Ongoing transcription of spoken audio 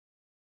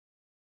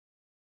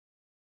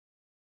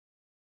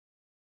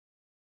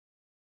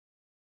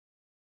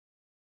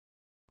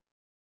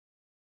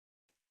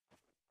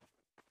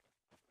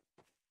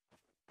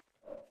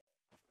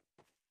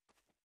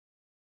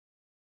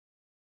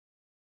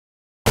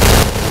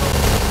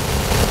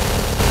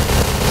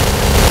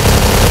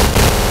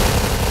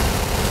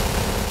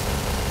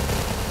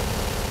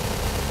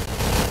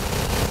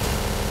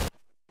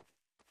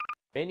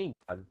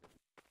Minigun.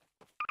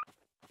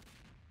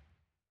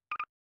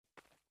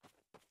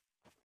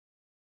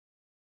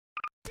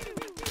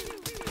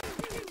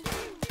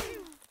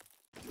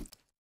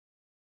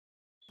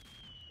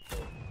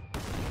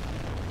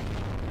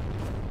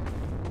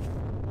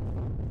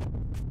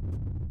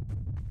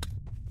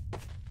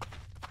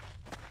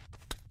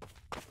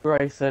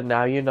 Grayson,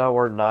 now you know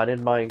we're not in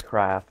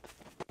Minecraft.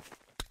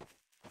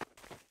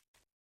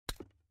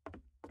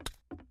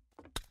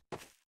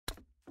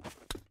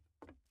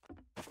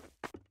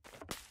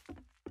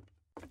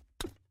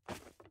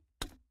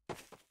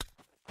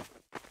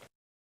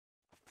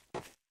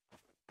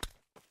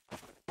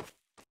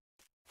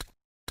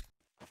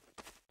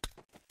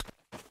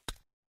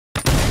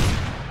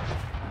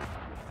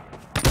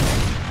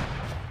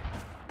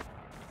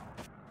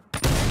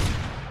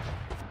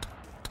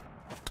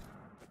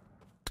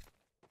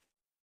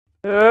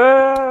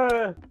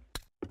 Ah!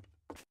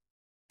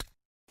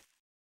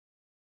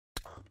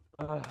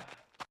 Ah.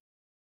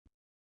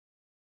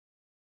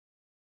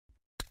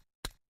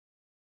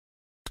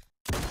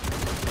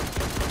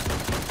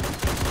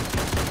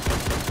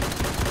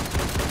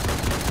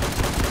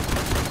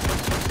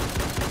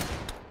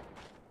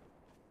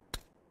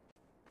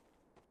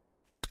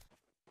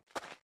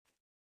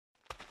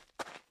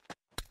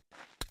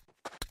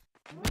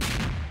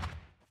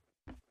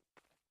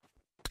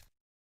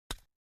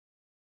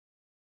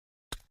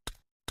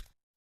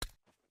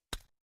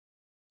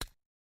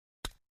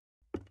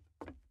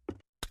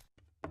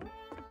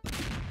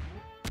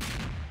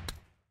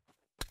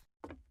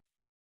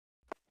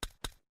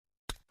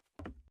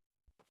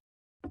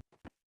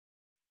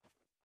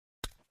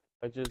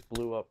 I just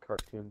blew up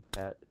Cartoon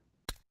Cat.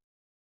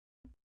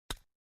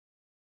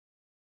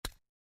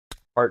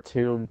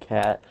 Cartoon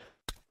Cat.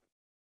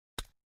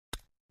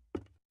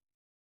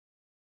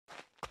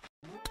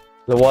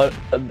 The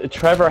one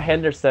Trevor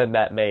Henderson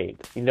that made.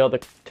 You know the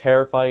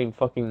terrifying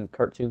fucking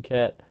Cartoon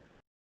Cat?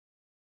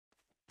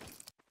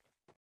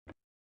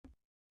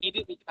 He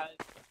did because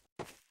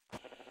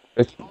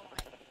It's,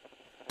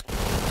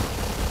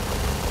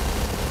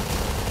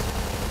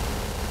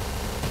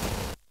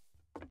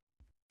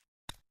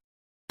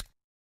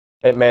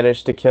 it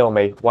managed to kill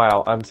me.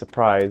 Wow, I'm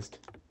surprised.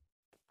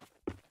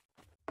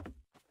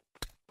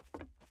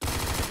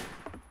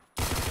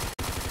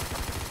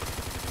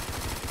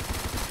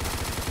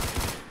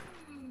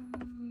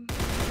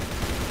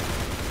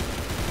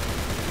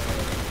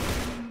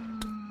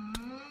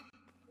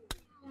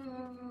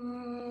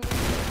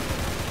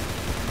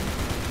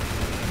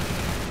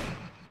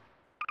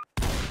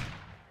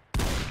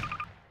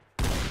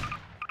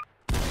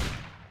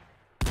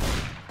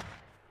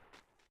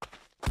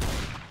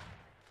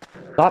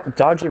 Stop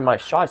dodging my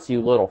shots, you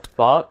little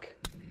fuck.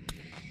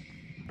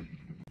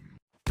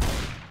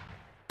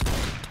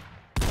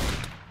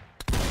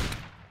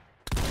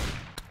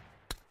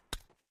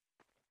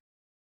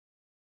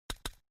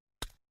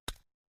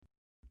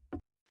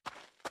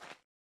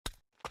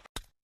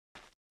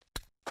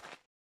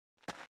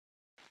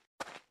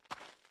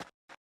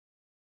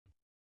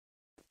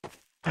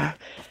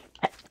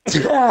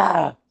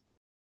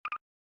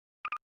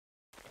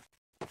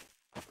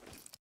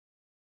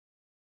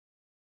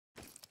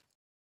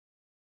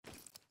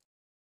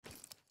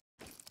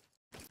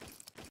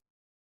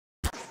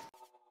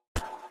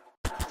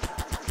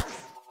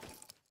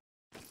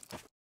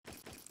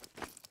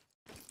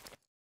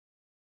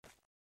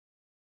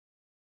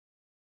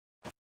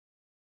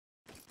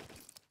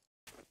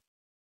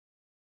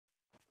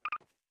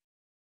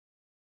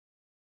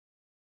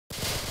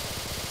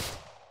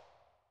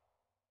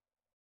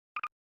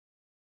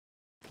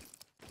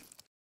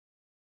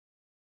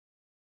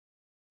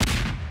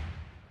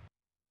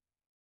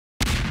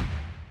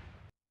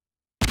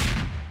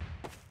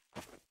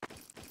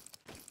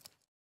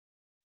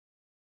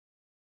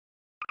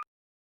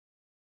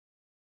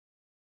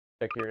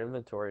 Check your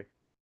inventory.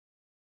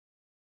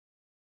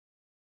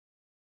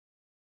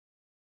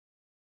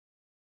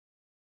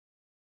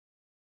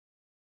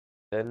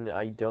 Then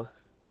I don't.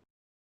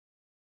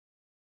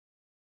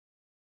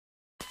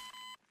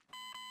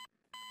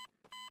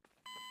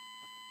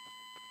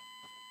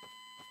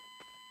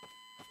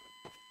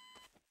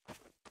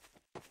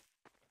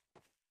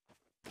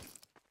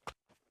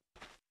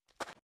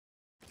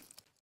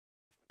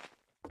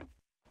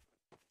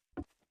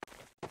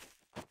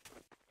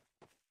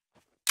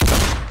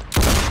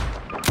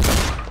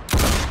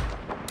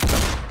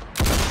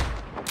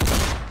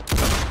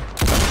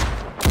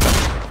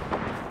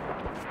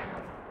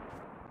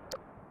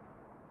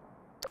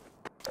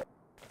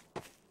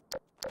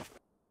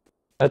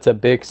 That's a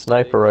big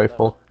sniper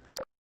rifle.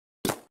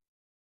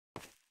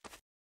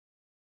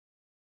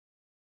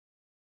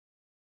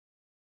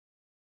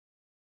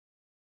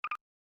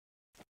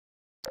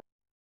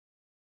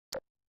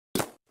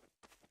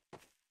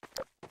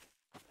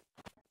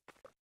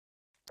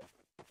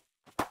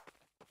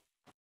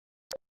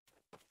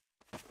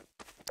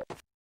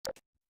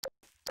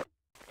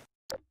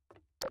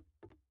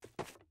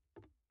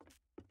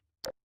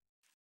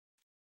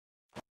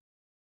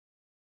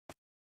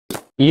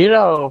 You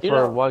know,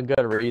 for one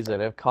good reason,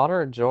 if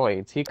Connor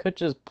joins, he could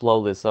just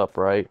blow this up,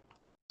 right?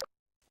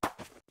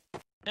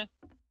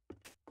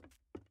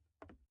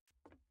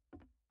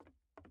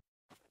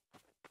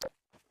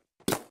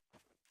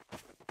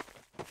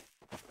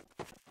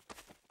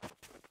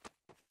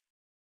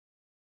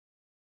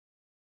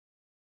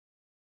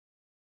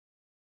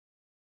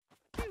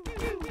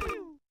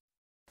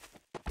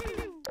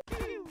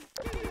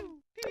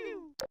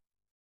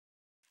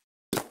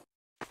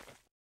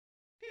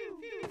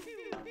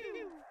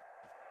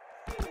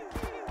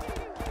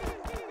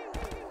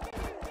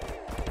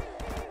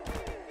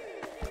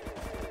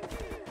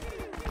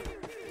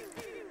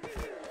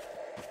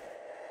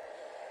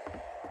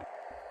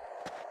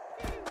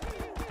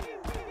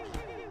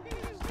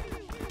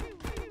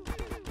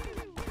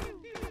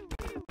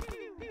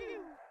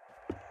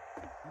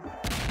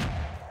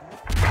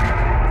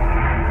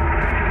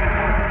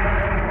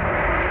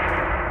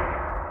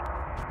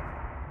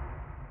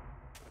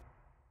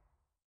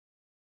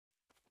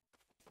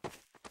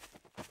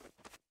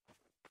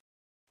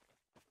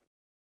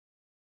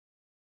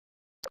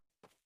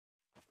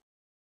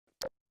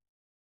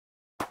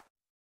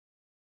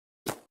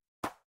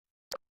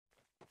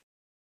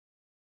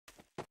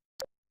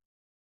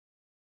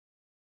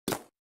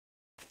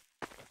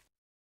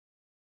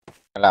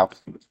 Hello.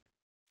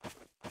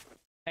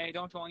 Hey,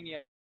 don't join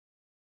yet.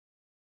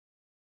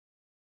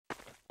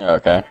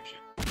 Okay.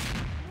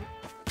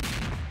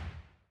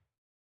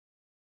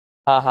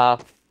 Haha.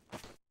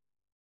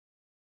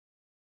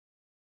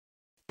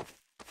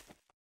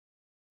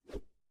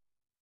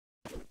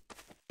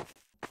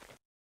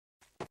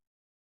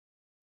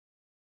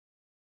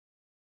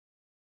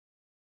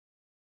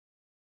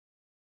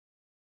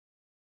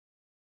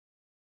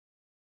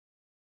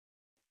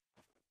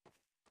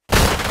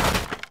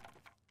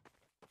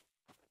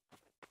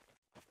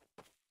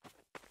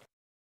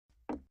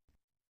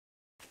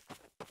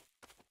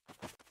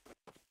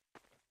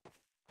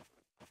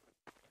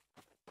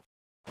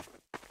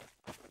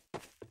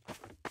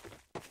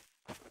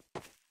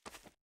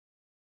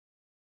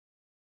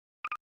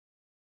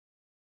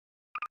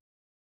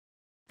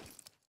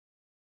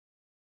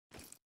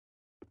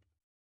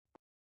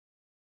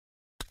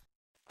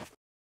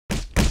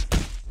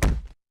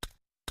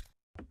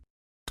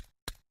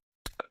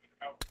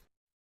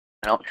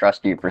 I don't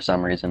trust you for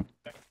some reason.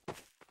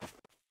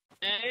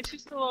 It's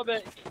just a little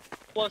bit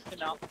close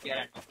enough.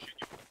 Yeah.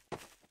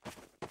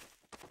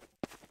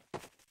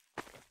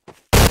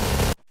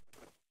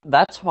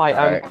 That's why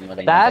Alright, I'm. I'm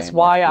letting That's the game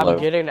why I'm load.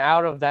 getting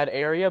out of that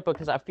area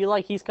because I feel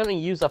like he's gonna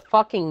use a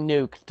fucking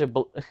nuke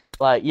to,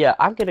 like, yeah,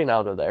 I'm getting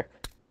out of there.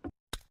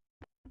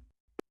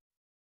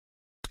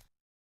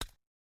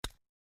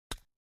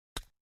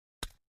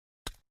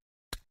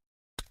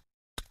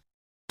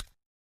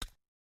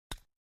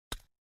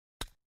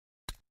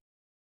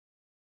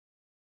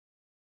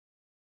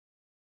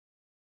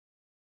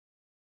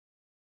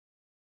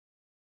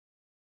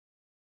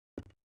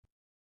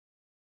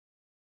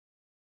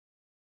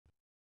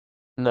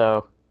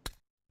 No.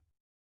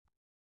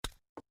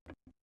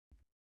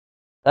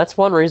 That's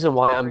one reason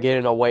why I'm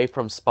getting away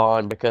from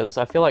spawn because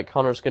I feel like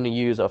Connor's gonna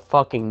use a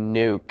fucking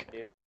nuke.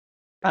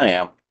 I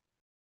am.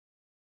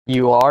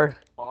 You are?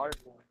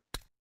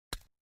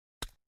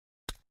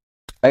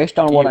 Based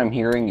on what You. I'm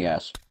hearing,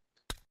 yes.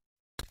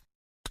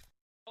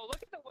 Oh,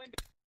 look at the window.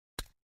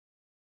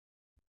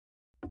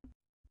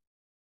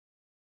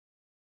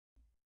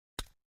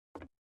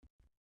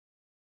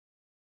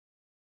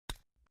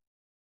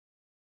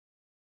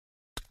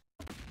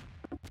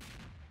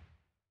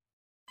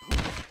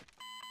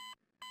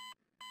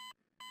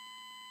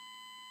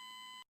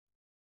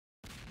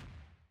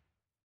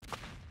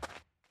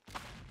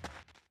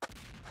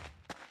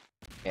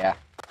 Yeah.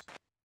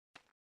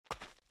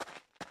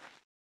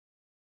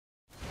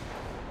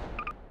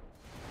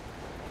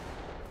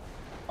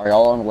 Are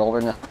y'all in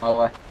wilderness, by the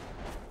way?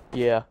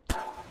 Yeah.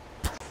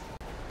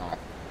 Alright.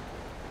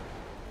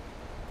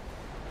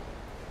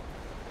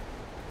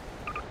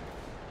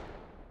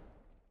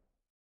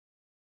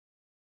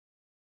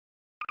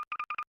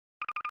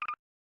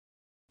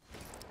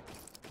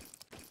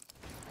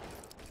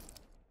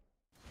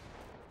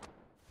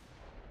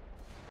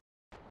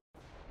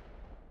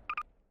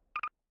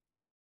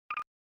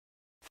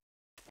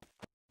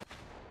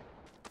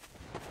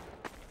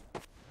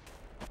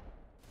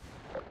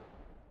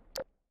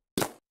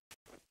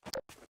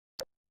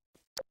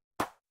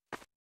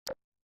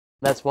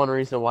 That's one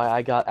reason why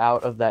I got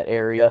out of that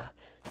area.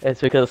 It's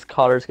because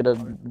Connor's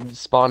gonna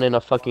spawn in a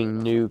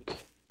fucking nuke.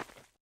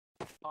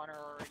 Connor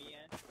already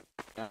in.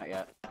 Not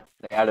yet.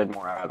 They added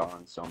more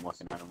add-ons, so I'm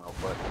looking at them real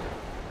quick.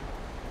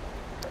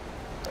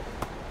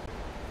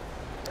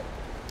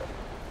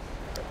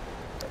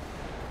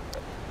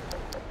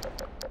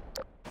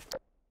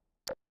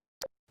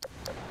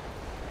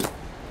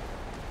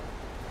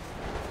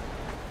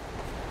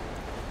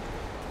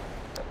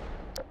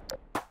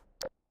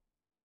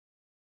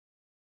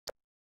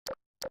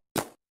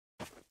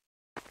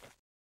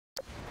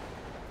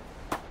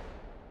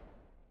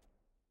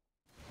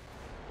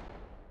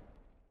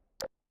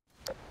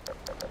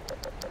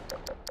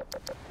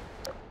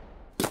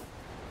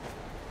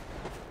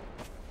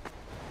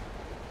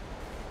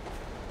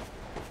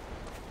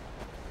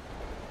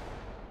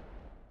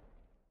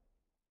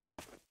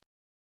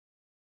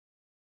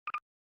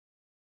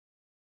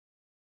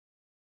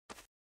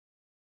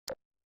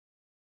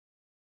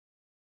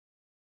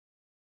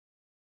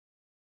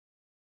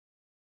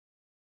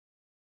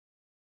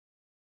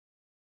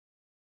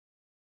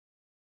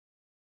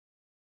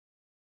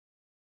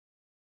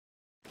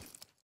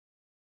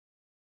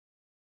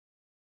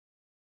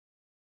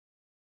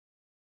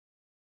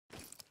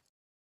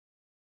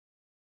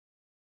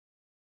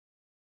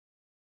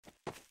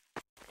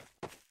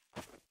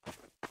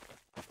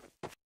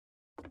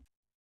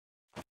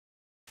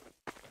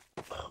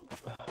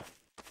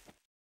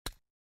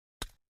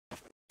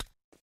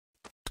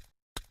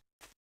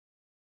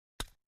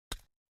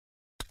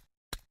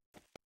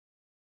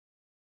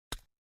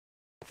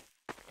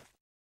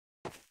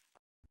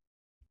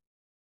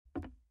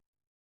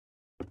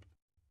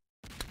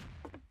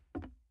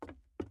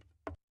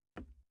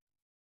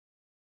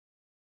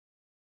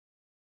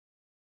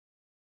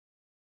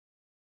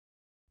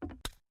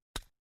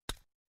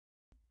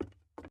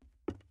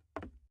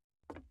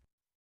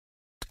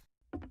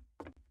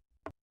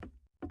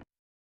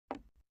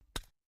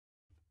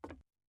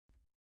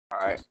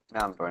 Alright,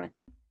 now I'm joining.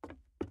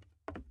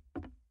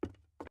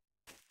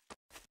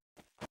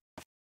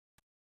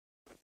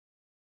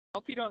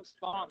 Hope you don't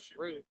spawn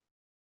rude.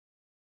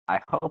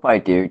 I hope I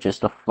do, just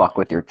to fuck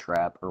with your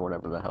trap or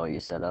whatever the hell you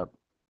set up.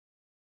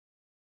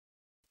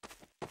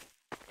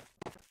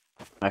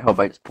 I hope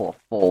I just pull a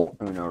full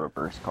Uno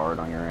reverse card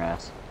on your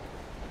ass.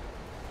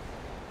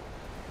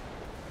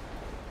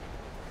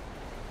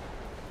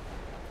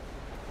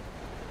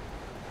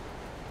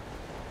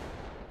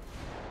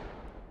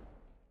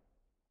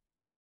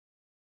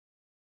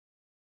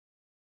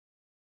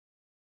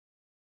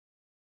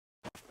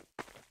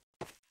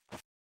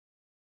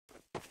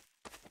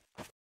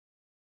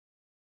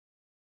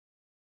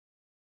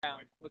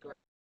 Look around.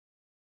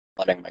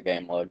 Letting my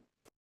game load.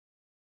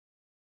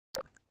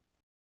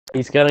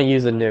 He's gonna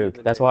use a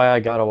nuke. That's why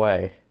I got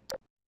away.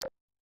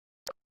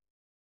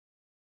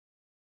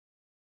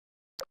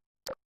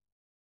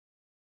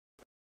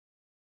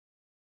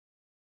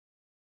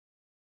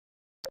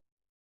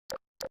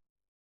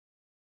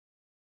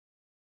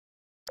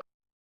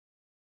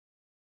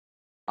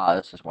 Ah,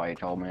 this is why you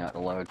told me not to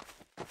load.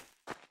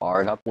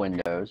 Barred up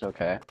windows,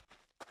 okay.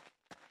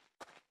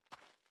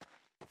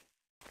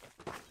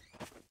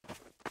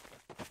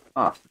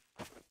 Huh.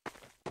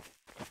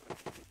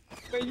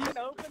 Wait, you can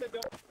open the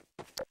door.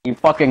 You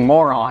fucking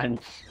moron!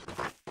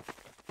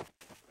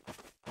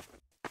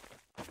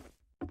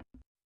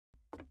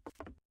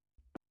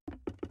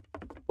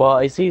 Well,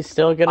 is he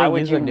still Why gonna would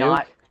use you a nuke?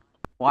 not?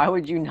 Why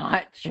would you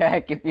not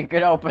check if you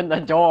could open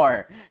the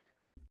door?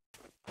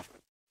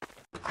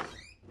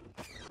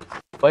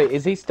 Wait,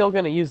 is he still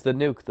gonna use the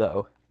nuke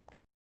though?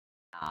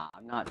 Nah,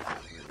 I'm not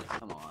that rude.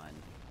 Come on.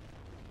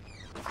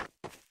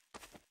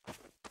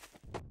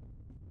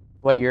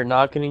 Wait, you're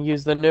not gonna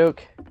use the nuke?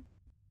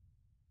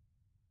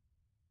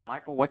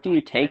 Michael, what do you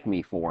take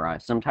me for?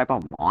 Some type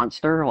of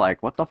monster?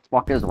 Like, what the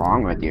fuck is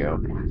wrong with you?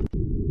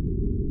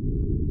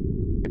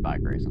 Goodbye,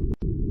 Grayson.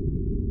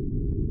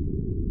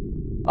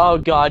 Oh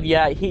god,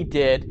 yeah, he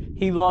did.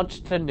 He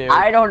launched a nuke.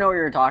 I don't know what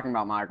you're talking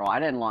about, Michael. I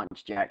didn't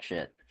launch jack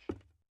shit.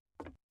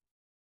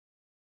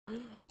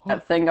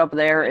 That thing up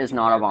there is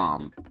not a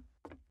bomb.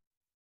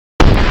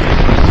 Okay,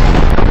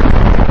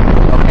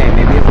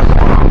 maybe it was a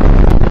bomb.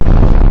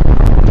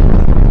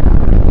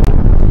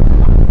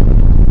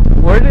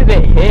 Where did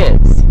it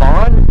hit?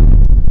 Spawn?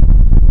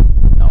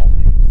 No.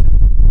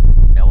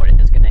 Know what it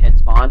is gonna hit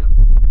spawn?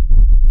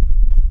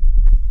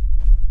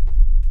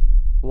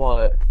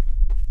 What?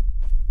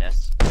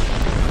 Yes.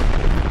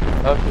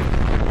 Okay.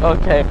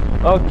 Okay. Okay.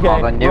 Oh,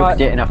 the nuke what?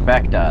 didn't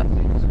affect us.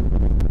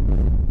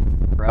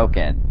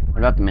 Broken. What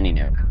about the mini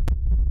nuke?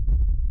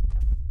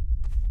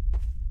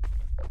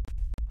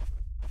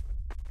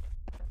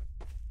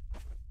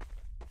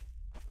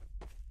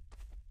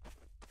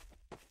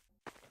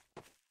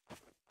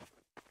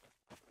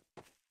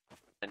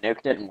 The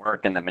nuke didn't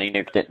work and the mini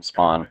nuke didn't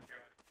spawn.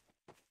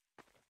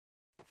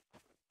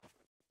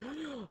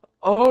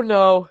 Oh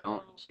no.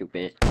 Oh,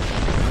 stupid.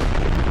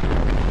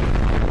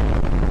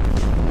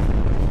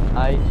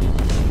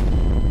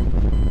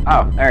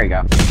 Oh, there you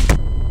go.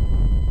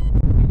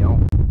 You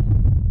don't.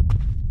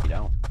 You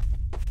don't.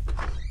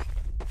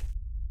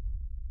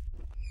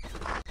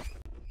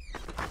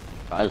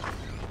 Buzz.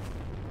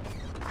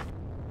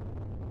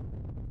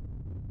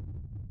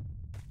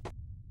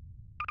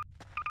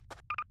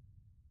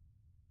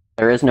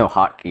 There is no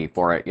hotkey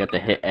for it. You have to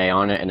hit A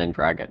on it and then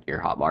drag it to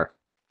your hotbar.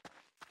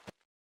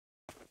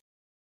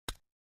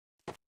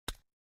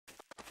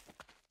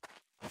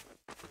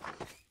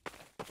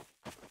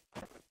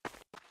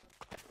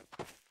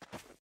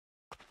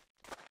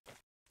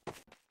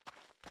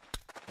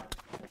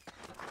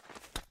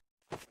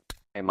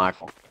 Hey,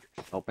 Michael,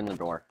 open the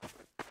door.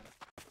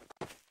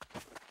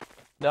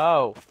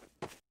 No.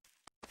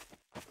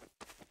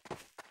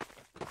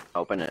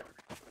 Open it.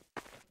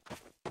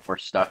 We're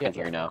stuck in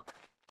Yeah. here now.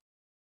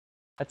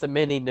 That's a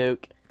mini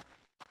nuke.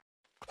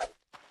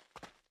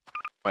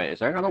 Wait, is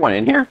there another one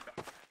in here?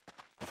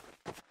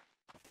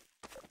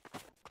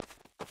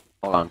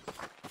 Hold on.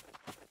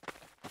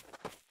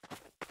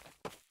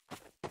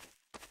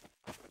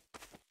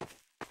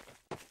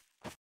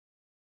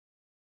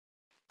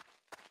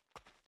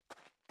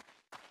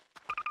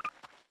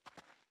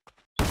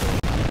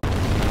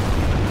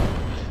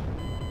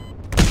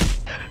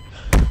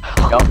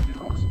 Yup.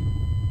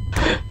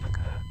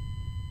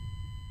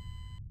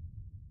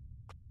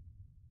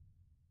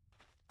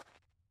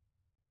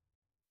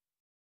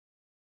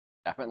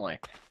 Definitely.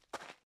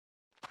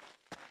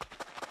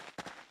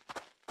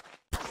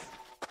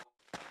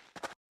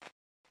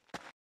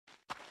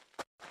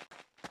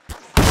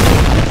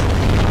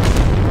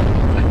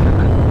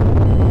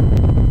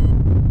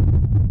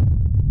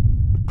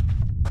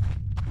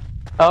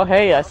 Oh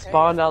hey, I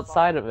spawned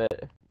outside of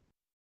it.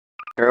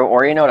 True,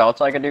 or you know what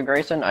else I could do,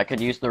 Grayson? I could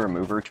use the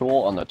remover tool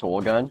on the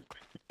tool gun.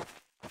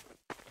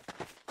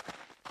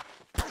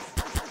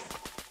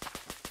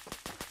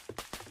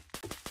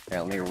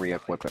 Yeah, let me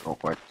re-equip it real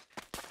quick.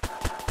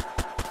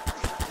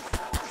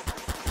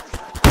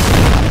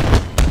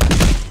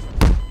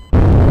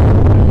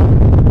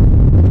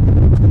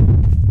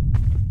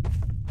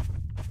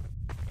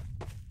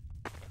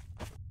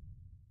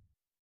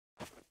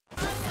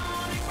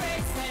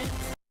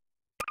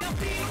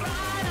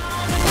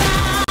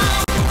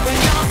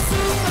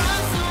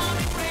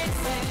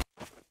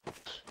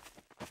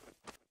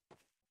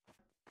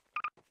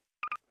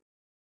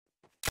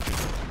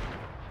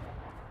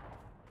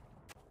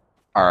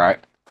 Alright.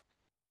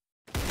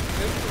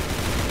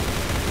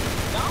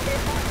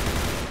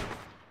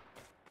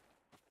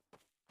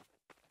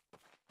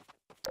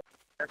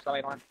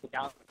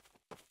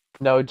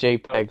 No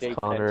JPEGs,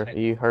 Connor.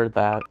 You heard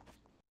that.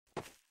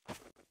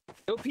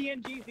 No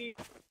PNGs.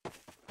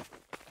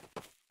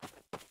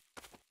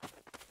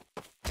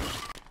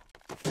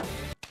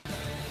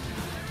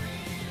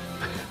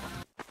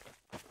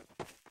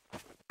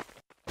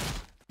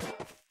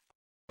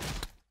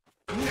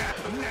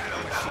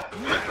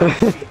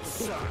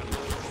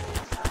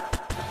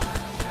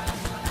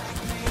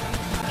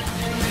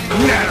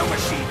 Nano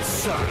machine,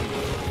 son.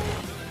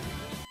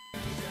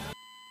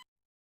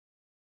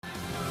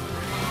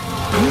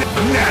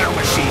 Nano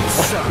machine,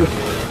 son.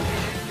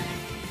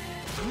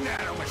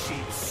 Nano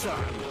machine,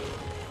 son.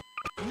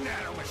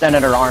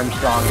 Senator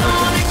Armstrong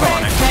versus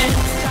Sonic.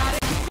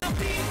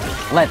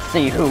 Let's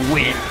see who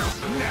wins.